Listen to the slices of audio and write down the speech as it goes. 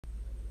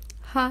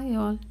Hi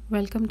all,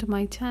 welcome to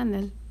my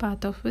channel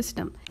Path of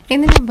Wisdom.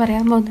 ഇന്ന് ഞാൻ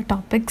പറയാൻ പോകുന്ന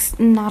ടോപ്പിക്സ്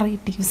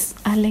നറേറ്റീവ്സ്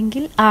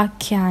അല്ലെങ്കിൽ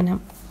ആഖ്യാനം.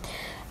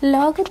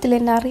 ലോകത്തിലെ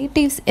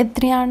നറേറ്റീവ്സ്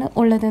എത്രയാണ്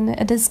ഉള്ളതെന്ന്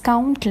ഇറ്റ് ഈസ്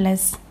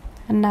കൗണ്ട്ലെസ്.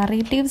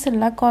 നറേറ്റീവ്സ്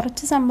ഉള്ള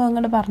കുറച്ച്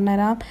സംഭവങ്ങൾ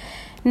പറഞ്ഞുതരാം.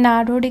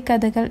 നാടോടി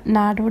കഥകൾ,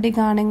 നാടോടി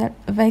ഗാനങ്ങൾ,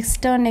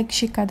 വെസ്റ്റേൺ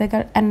യക്ഷി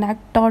കഥകൾ,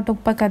 anecdote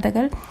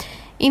ഉപകഥകൾ,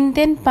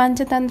 Indian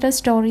Panchatantra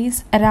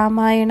stories,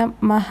 Ramayanam,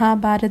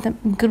 Mahabharatam,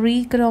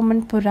 Greek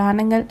Roman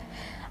പുരാണങ്ങൾ,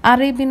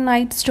 അറേബ്യൻ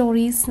നൈറ്റ്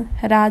സ്റ്റോറീസ്,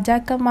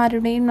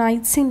 രാജാക്കന്മാരുടെയും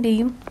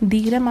നൈറ്റ്സിൻ്റെയും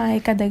ധീരമായ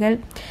കഥകൾ,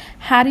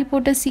 Harry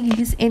Potter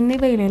series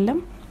എന്നിവയിലെല്ലാം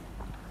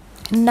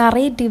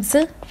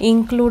narratives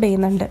include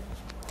ചെയ്യുന്നുണ്ട്.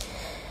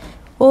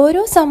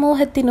 ഓരോ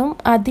സമൂഹത്തിനും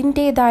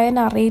അതിൻ്റേതായ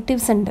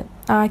നറേറ്റീവ്സ് ഉണ്ട്.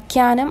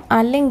 ആഖ്യാനം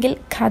അല്ലെങ്കിൽ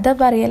കഥ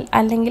പറയൽ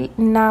അല്ലെങ്കിൽ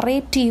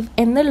നറേറ്റീവ്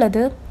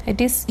എന്നുള്ളത്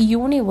ഇറ്റ് ഈസ്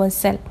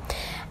യൂണിവേഴ്സൽ.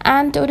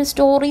 ആൻഡ് ഒരു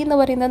സ്റ്റോറി എന്ന്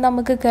പറയുന്നത്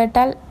നമുക്ക്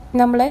കേട്ടാൽ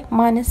നമ്മളെ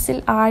മനസ്സിൽ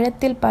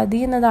ആഴത്തിൽ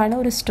പതിയുന്നതാണ്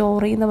ഒരു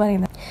സ്റ്റോറി എന്ന്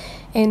പറയുന്നത്.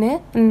 ഇനി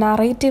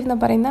നറേറ്റീവ് എന്ന്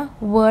പറയുന്ന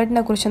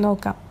വേർഡിനെ കുറിച്ച്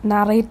നോക്കാം.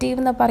 നറേറ്റീവ്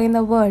എന്ന് പറയുന്ന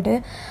വേർഡ്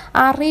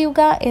അറിയുക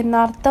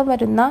എന്നർത്ഥം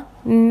വരുന്ന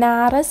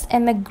നാറസ്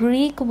എന്ന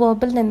ഗ്രീക്ക്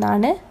വേർബിൽ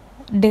നിന്നാണ്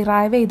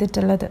ഡിറൈവ്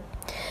ചെയ്തിട്ടുള്ളത്.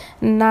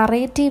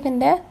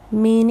 നറേറ്റീവിൻ്റെ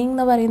മീനിങ്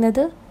എന്ന്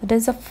പറയുന്നത് it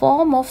is A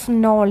form of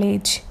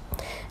knowledge.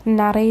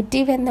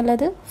 Narrative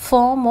എന്നുള്ളത്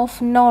ഫോം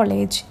ഓഫ്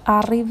നോളേജ്,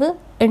 അറിവ്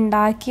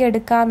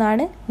ഉണ്ടാക്കിയെടുക്കുക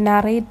എന്നാണ്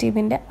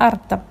നറേറ്റീവിൻ്റെ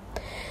അർത്ഥം.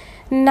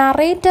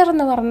 നറേറ്റർ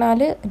എന്ന്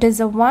പറഞ്ഞാൽ it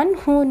is A one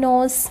who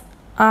knows,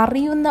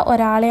 അറിയുന്ന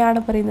ഒരാളെയാണ്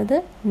പറയുന്നത്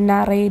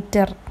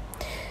നറേറ്റർ.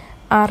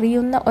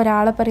 അറിയുന്ന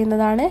ഒരാളെ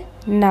പറയുന്നതാണ്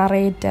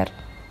നറേറ്റർ.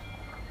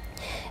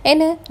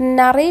 ഇനി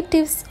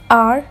നറേറ്റീവ്സ്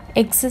ആർ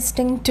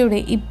എക്സിസ്റ്റിംഗ് ടുഡേ.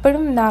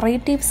 ഇപ്പോഴും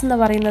നറേറ്റീവ്സ് എന്ന്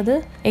പറയുന്നത്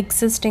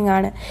എക്സിസ്റ്റിംഗ്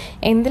ആണ്.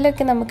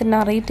 എന്തിലൊക്കെ നമുക്ക്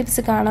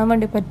നറേറ്റീവ്സ് കാണാൻ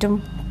വേണ്ടി പറ്റും?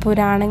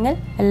 പുരാണങ്ങൾ,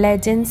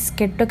 ലെജൻഡ്സ്,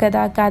 കെട്ടുകഥ,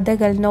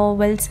 കഥകൾ,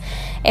 നോവൽസ്,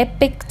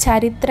 എപ്പിക്,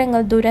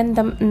 ചരിത്രങ്ങൾ,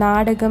 ദുരന്തം,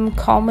 നാടകം,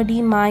 കോമഡി,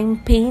 മൈം,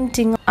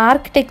 പെയിൻറ്റിങ്,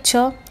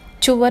 ആർക്കിടെക്ചർ,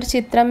 ചുവർ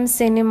ചിത്രം,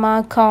 cinema,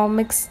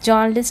 comics,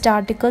 journalist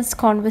articles,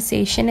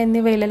 conversation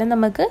എന്നിവയിലെല്ലാം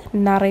നമുക്ക്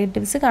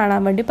നറേറ്റീവ്സ്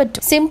കാണാൻ വേണ്ടി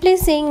പറ്റും. സിംപ്ലി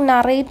സീയിങ്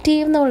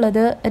നറേറ്റീവ്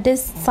എന്നുള്ളത് it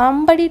is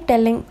somebody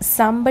telling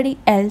somebody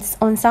else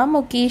on some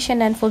occasion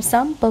and for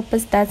some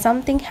purpose that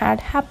something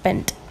had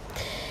happened.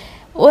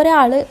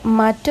 ഒരാൾ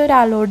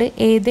മറ്റൊരാളോട്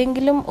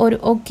ഏതെങ്കിലും ഒരു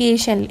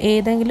ഒക്കേഷനിൽ,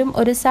 ഏതെങ്കിലും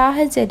ഒരു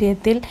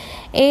സാഹചര്യത്തിൽ,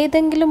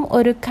 ഏതെങ്കിലും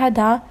ഒരു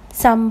കഥ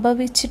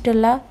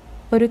സംഭവിച്ചിട്ടുള്ള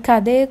ഒരു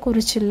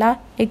കഥയെക്കുറിച്ചുള്ള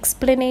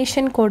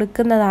എക്സ്പ്ലനേഷൻ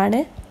കൊടുക്കുന്നതാണ്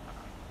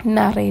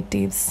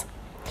narratives.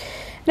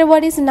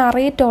 What is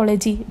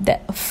നറേറ്റോളജി? The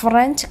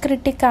French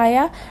ക്രിട്ടിക്കായ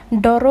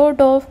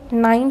ഡൊറോഡോവ്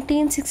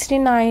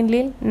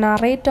 1969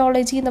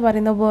 നറേറ്റോളജി എന്ന്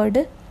പറയുന്ന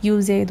വേർഡ്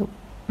യൂസ് ചെയ്തു,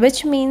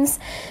 which means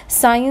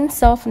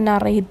science of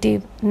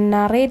narrative.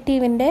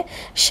 നറേറ്റീവിൻ്റെ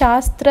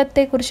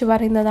ശാസ്ത്രത്തെക്കുറിച്ച്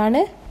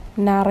പറയുന്നതാണ്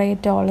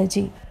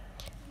നറേറ്റോളജി.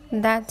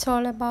 That's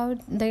all about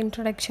the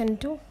introduction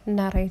to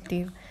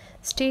narrative.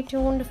 Stay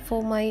tuned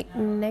for my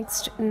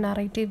next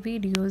narrative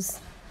videos.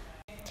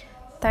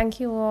 Thank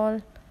you all.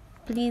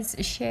 Please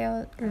share,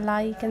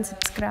 like and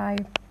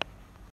subscribe.